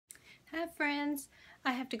Hi friends!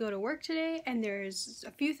 I have to go to work today and there's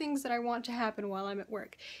a few things that I want to happen while I'm at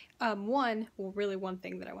work. One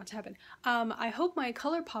thing that I want to happen. I hope my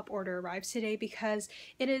Colourpop order arrives today because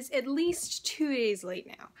it is at least 2 days late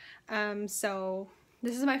now. So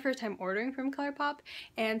this is my first time ordering from Colourpop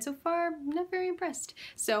and so far I'm not very impressed.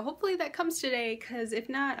 So hopefully that comes today because if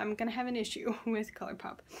not I'm gonna have an issue with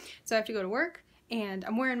Colourpop. So I have to go to work and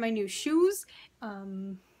I'm wearing my new shoes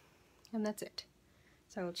and that's it.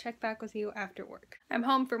 So I will check back with you after work. I'm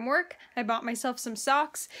home from work. I bought myself some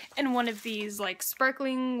socks and one of these like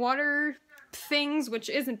sparkling water things, which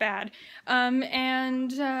isn't bad.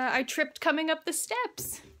 I tripped coming up the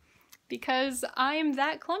steps because I'm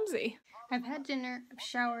that clumsy. I've had dinner, I've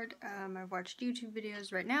showered, I've watched YouTube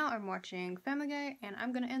videos. Right now I'm watching Family Guy and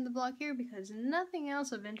I'm gonna end the vlog here because nothing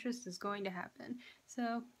else of interest is going to happen.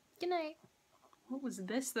 So, good night. What was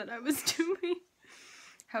this that I was doing?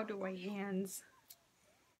 How do I hands?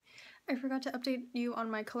 I forgot to update you on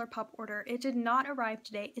my Colourpop order. It did not arrive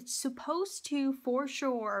today. It's supposed to for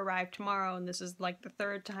sure arrive tomorrow, and this is like the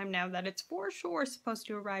third time now that it's for sure supposed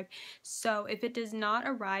to arrive. So if it does not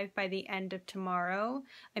arrive by the end of tomorrow,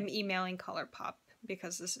 I'm emailing Colourpop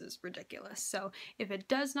because this is ridiculous. So if it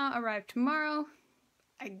does not arrive tomorrow,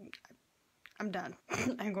 I'm done.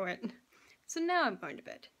 I'm going. So now I'm going to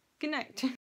bed. Good night.